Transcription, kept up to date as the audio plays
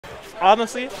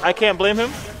honestly, I can't blame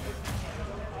him.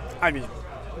 I mean,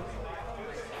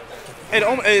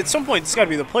 at some point, it's got to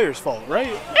be the player's fault,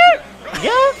 right?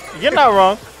 Yeah, you're not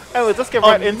wrong. Anyways, let's get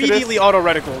right into this. Immediately auto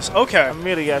reticles. Okay.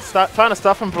 Immediately, yeah. Stop trying to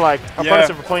stuff him for like a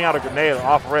person for pulling out a grenade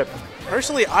off rip.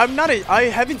 Personally, I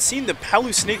haven't seen the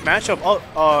Palu Snake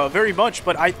matchup very much,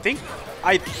 but I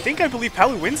believe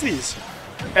Palu wins these.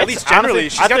 At least generally, honestly,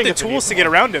 she's got the tools to get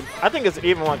around him. I think it's an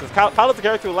even one because Palu's a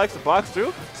character who likes to box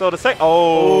too. So the second,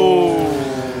 oh,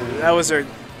 that was a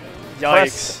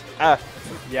yikes.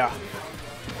 F. Yeah.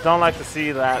 Don't like to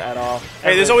see that at all.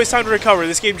 Hey, there's always time to recover.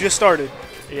 This game just started.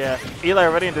 Yeah, Eli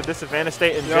already in the disadvantage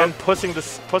state, and Jen pushing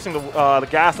the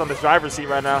gas on the driver's seat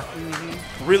right now.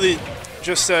 Really,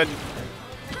 just said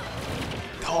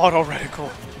auto reticle.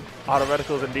 Auto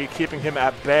reticles indeed keeping him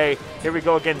at bay. Here we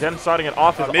go again. Jen starting it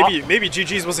off. Maybe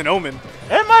GG's was an omen.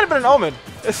 It might have been an omen.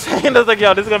 It's saying it's like,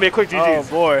 yo, this is gonna be a quick GG's.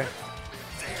 Oh boy.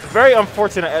 Very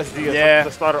unfortunate SD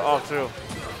to start it off too.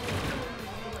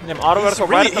 Auto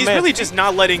reticle he's really just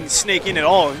not letting Snake in at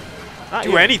all.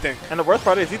 Do anything. And the worst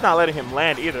part is he's not letting him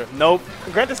land either. Nope.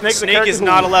 Granted, Snake is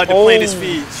not allowed to plant his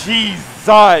feet.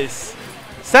 Jesus.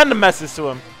 Send a message to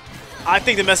him. I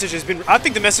think the message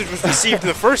was received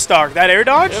the first stock. That air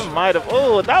dodge? It might have.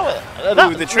 Oh, that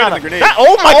was. The trade on the grenade.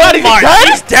 Oh my God,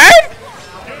 he's dead?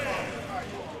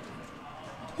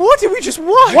 What did we just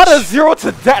watch? What a 0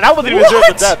 to death. That wasn't even 0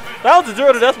 to death. That was a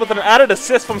 0 to death with an added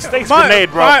assist from Snake's grenade,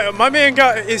 bro. My man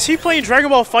is he playing Dragon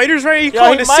Ball Fighters right? He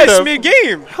called assist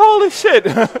mid-game. Holy shit.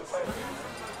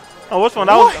 Oh, which one?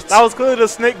 That was clearly the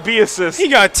Snake B assist. He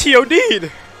got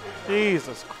TOD'd.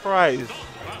 Jesus Christ.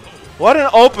 What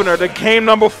an opener to game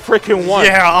number freaking 1.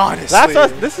 Yeah, honestly.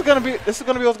 This is gonna be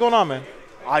what's going on, man.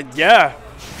 Yeah.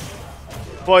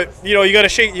 But you gotta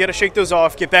shake those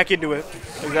off, get back into it.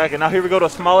 Exactly. Now here we go to a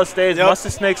smaller stage. Much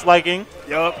to Snake's liking.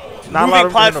 Yep.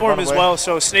 Moving platform as well,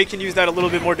 so Snake can use that a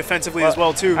little bit more defensively as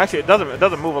well too. Actually, it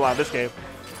doesn't move a lot in this game.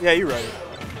 Yeah, you're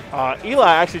right.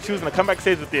 Eli actually choosing the comeback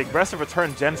stage with the aggressive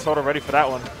return. Jen sort of ready for that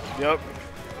one. Yep.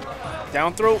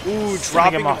 Down throw. Ooh,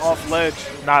 dropping him off ledge.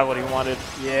 Not what he wanted.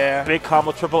 Yeah. Big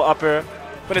combo, triple upper.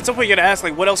 But at some point you gotta ask,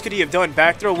 like, what else could he have done?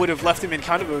 Back throw would have left him in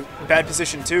kind of a bad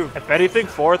position too. If anything,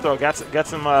 forward throw gets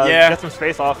some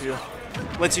space off you.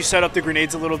 Lets you set up the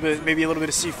grenades a little bit, maybe a little bit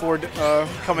of C4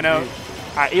 coming out.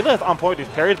 Eli is on point with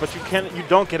these parries, but you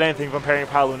don't get anything from parrying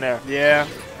Palutena. Yeah.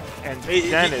 And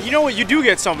you know what? You do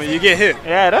get something. You get hit.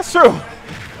 Yeah, that's true.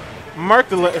 Mark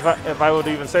the if I would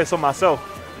even say so myself.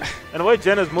 And the way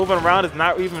Jen is moving around is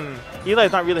not even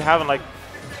Eli's not really having like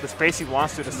the space he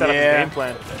wants to set up his game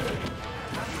plan.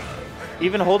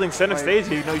 Even holding center stage,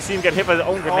 you see him get hit by his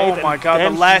own grenade. Oh my God!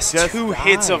 The last 2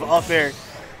 hits of up air.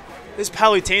 This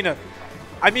Palutena.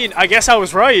 I mean, I guess I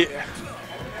was right.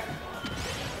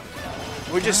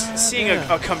 We're just seeing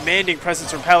a commanding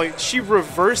presence from Palu. She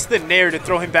reversed the nair to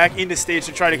throw him back into stage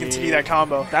to try to continue that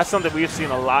combo. That's something we've seen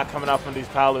a lot coming out from these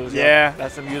Palus. Yeah.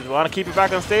 That's unusual. Want to keep you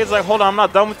back on stage? Like, hold on, I'm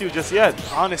not done with you just yet.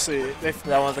 Honestly.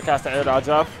 That one's to cast the air dodge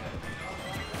off.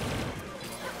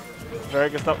 Very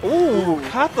good stuff. Ooh,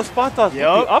 caught the spot dodge with the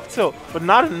up tilt, but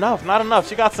not enough, not enough.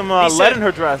 She got some lead in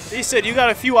her dress. He said, you got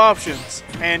a few options,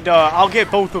 and I'll get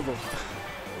both of them.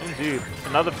 Indeed.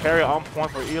 Another parry on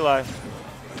point for Eli.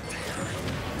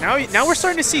 Now we're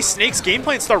starting to see Snake's game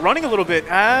plan start running a little bit.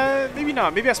 Maybe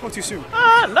not. Maybe I spoke too soon.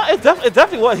 No, it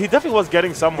definitely was. He definitely was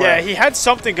getting somewhere. Yeah, he had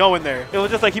something going there. It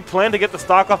was just like he planned to get the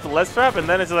stock off the ledge trap, and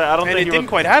then it's like, I don't think it didn't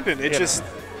quite happen. It just,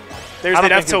 there's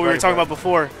that F tilt we were talking about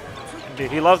before. Indeed,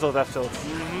 he loves those F tilts.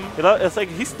 It's like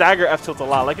he stagger F tilts a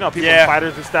lot. Like, people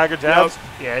fighters who stagger jabs.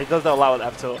 Yeah, he does that a lot with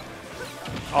F tilt.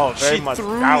 Oh, very much. She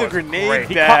threw the grenade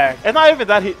back. And not even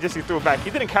that, he threw it back. He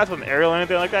didn't catch with an aerial or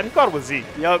anything like that. He caught it with Z.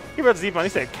 Yep. He read Z button. He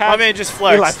said, catch. My man just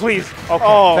flexed. He's like, please. Okay,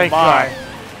 oh, thank my.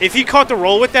 God. If he caught the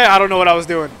roll with that, I don't know what I was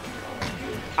doing.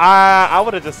 I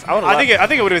would have just. I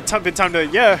think it would have been time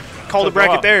to, call the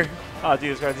bracket there. Oh,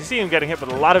 Jesus Christ. You see him getting hit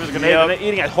with a lot of his grenades and then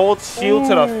eating a whole shield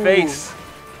to the face.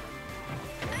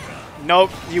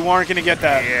 Nope, you weren't going to get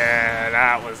that.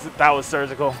 Yeah, that was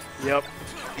surgical. Yep.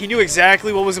 He knew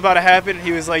exactly what was about to happen.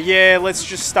 He was like, yeah, let's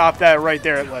just stop that right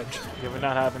there at ledge. Yeah, we're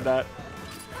not having that.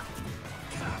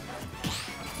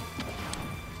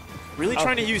 Really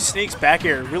trying to use Snake's back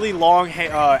air. Really long,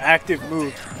 active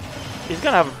move. He's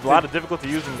going to have a lot of difficulty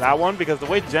using that one because the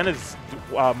way Jen is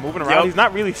moving around, he's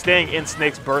not really staying in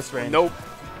Snake's burst range. Nope.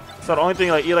 So the only thing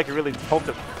like Eli can really poke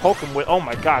him with, oh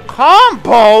my God,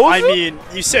 combos! I mean,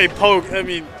 you say poke, I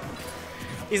mean,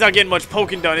 he's not getting much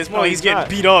poking done. It's more like he's getting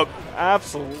beat up.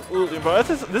 Absolutely, bro.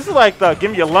 This is like the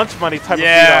give me your lunch money type of beat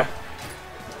up.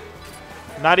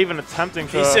 Not even attempting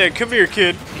to. He said, come here,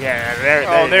 kid. Yeah,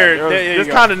 there. There's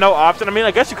kind of no option. I mean,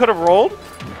 I guess you could have rolled.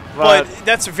 But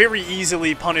that's very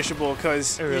easily punishable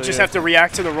because you just have to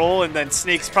react to the roll, and then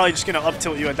Snake's probably just going to up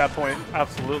tilt you at that point.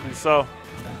 Absolutely. So,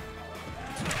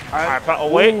 all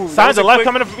right, wait. Signs of life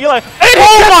coming from Eli.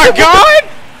 Oh my God!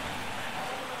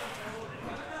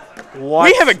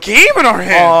 What? We have a game in our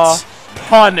hands.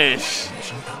 Punish.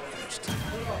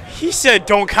 He said,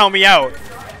 "Don't count me out."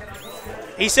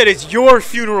 He said, "It's your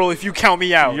funeral if you count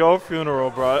me out." Your funeral,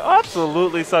 bro.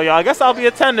 Absolutely. So, yeah, I guess I'll be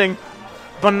attending,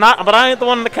 but I ain't the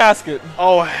one in the casket.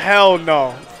 Oh hell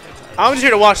no! I'm just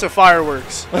here to watch the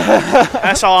fireworks.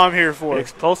 That's all I'm here for.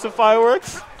 Explosive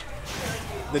fireworks.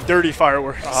 The dirty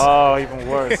fireworks. Oh, even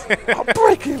worse. I'll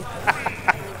break you.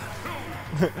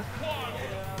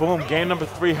 Boom. Game number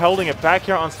 3, holding it back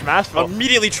here on Smashville.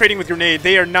 Immediately trading with Grenade.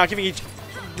 They are not giving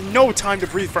no time to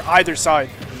breathe for either side.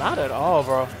 Not at all,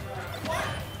 bro.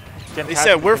 They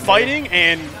said, we're fighting,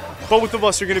 and both of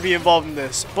us are going to be involved in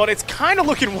this. But it's kind of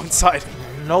looking one side.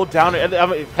 No down. I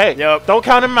mean, hey, don't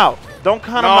count him out. Don't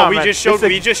count him out,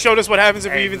 we just showed us what happens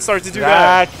if we even start to do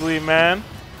that. Exactly, man.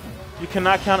 You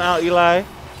cannot count out Eli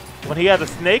when he has a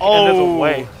snake and there's a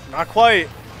way. Not quite.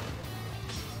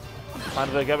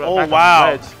 Get oh, back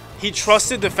wow. on the ledge. He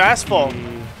trusted the fastball.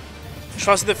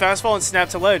 Trusted the fastball and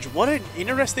snapped to ledge. What an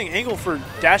interesting angle for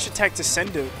dash attack to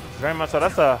send it. Very much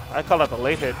so. I call that the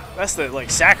late hit. That's the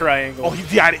Sakurai angle. Oh, he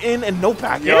DI'd in and no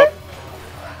back air?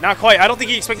 Not quite. I don't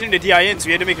think he expected him to DI in, so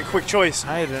he had to make a quick choice.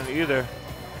 I didn't either.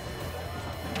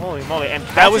 Holy moly. And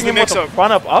that was the mix-up.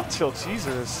 Run up tilt.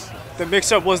 Jesus. The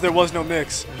mix-up was there was no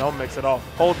mix. No mix at all.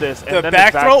 Hold this. And the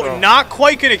back throw, not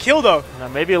quite going to kill, though. Now,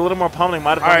 maybe a little more pummeling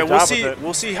might have done the job with it.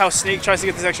 We'll see how Snake tries to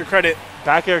get this extra credit.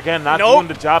 Back air again, not doing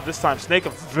the job this time. Snake, a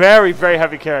very, very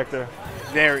heavy character.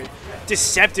 Very.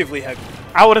 Deceptively heavy.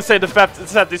 I wouldn't say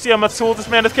deceptive. You see how much tools this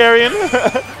man is carrying?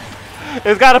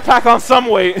 It's got to pack on some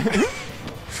weight.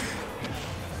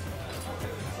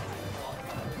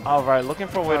 All right, looking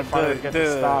for a way to finally get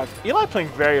the stock. Eli playing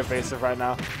very evasive right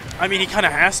now. I mean, he kind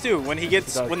of has to. When he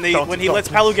gets when he lets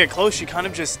Palu get close, she kind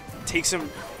of just takes him,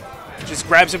 just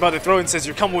grabs him by the throat and says,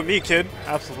 "You're coming with me, kid."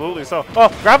 Absolutely. So,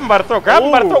 grab him by the throat. Grab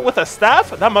him by the throat with a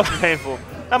staff. That must be painful.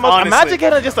 That must. Imagine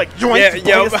getting just like yoink,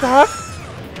 the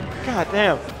staff. God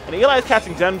damn. And Eli's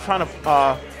catching Jen trying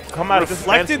to come out of this.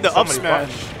 Reflected the up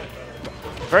smash.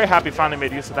 Very happy finally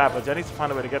made use of that, but Jen needs to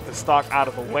find a way to get the stock out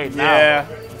of the way now. Yeah.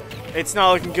 It's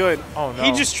not looking good. Oh, no.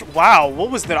 He just, wow,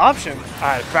 what was that option? All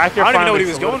right, back here. I don't even know what he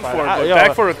was going for,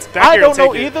 but back I don't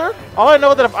know either. All I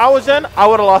know that if I was Jen, I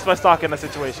would have lost my stock in that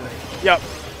situation. Yep.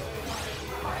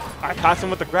 I caught him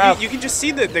with the grab. You can just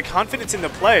see the confidence in the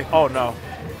play. Oh, no.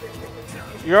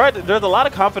 You're right. There's a lot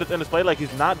of confidence in his play. Like,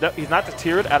 he's not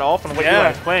deterred at all from the way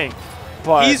Eli's playing.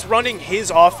 But he's running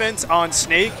his offense on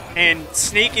Snake, and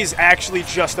Snake is actually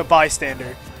just a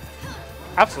bystander.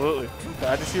 Absolutely.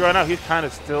 I just see right now he's kind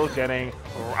of still getting,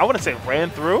 I wouldn't say ran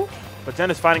through, but Jen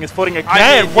is finding his footing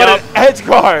again. What an edge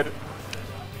guard.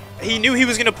 He knew he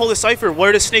was going to pull the Cypher.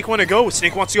 Where does Snake want to go?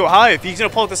 Snake wants to go high. If he's going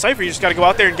to pull out the Cypher, you just got to go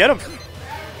out there and get him.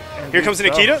 Here comes the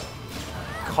Nikita.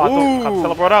 Caught the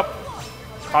teleport up.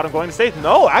 Caught him going to stage.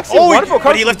 No, actually wonderful.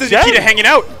 But he left the Nikita hanging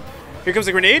out. Here comes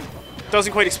the grenade.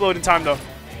 Doesn't quite explode in time, though.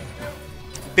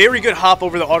 Very good hop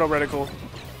over the auto reticle.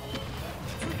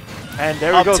 And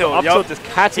there we go. Up tilt just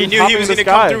catching. He knew he was going to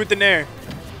come through with the nair.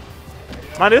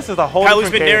 Man, this is a whole Palu's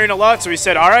been nairing a lot, so he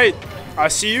said, all right, I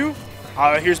see you.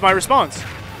 Here's my response.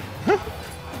 Here's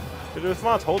the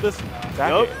response. Hold this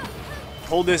back.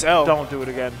 Hold this L. Don't do it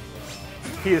again.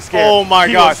 He is scared. Oh,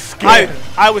 my God.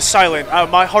 I was silent.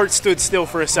 My heart stood still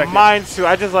for a second. Mine, too.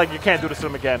 I just like, you can't do this to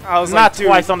him again. I was not like,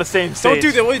 twice on the same stage.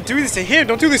 Don't do this to him.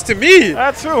 Don't do this to me.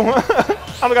 That's true.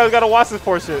 I'm the guy who's got to watch this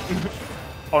poor shit.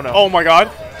 Oh, no. Oh, my God.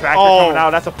 Back coming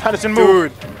out. That's a punishing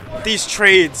move. Dude, these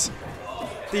trades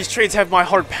have my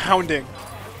heart pounding.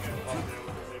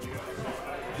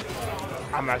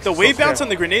 The wave bounce on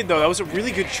the grenade, though, that was a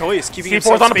really good choice. Keeping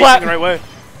himself spacing the right way.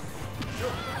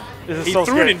 He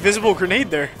threw an invisible grenade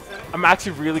there. I'm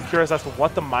actually really curious as to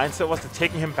what the mindset was to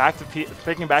taking him back to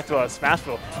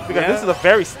Smashville, because this is a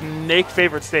very Snake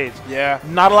favorite stage. Yeah.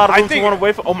 Not a lot of room to run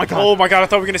away from. Oh my God. Oh my God! I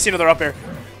thought we were gonna see another up air.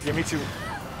 Yeah, me too.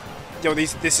 Yo,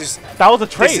 this is. That was a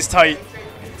trade. This is tight.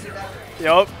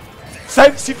 Yup.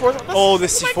 C4. Oh, the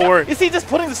C4. Is he just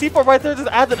putting the C4 right there? Just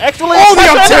adds an extra layer. Oh, the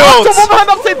up tilt! Roll behind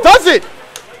up tilt does it.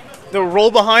 The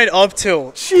roll behind up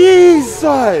tilt.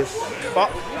 Jesus.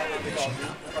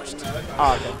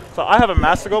 Okay. So I have a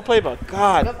Master Go play, but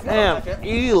God damn,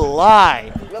 Eli.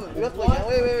 Wait.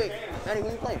 Manny, who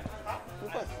are you playing?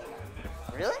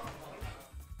 Really?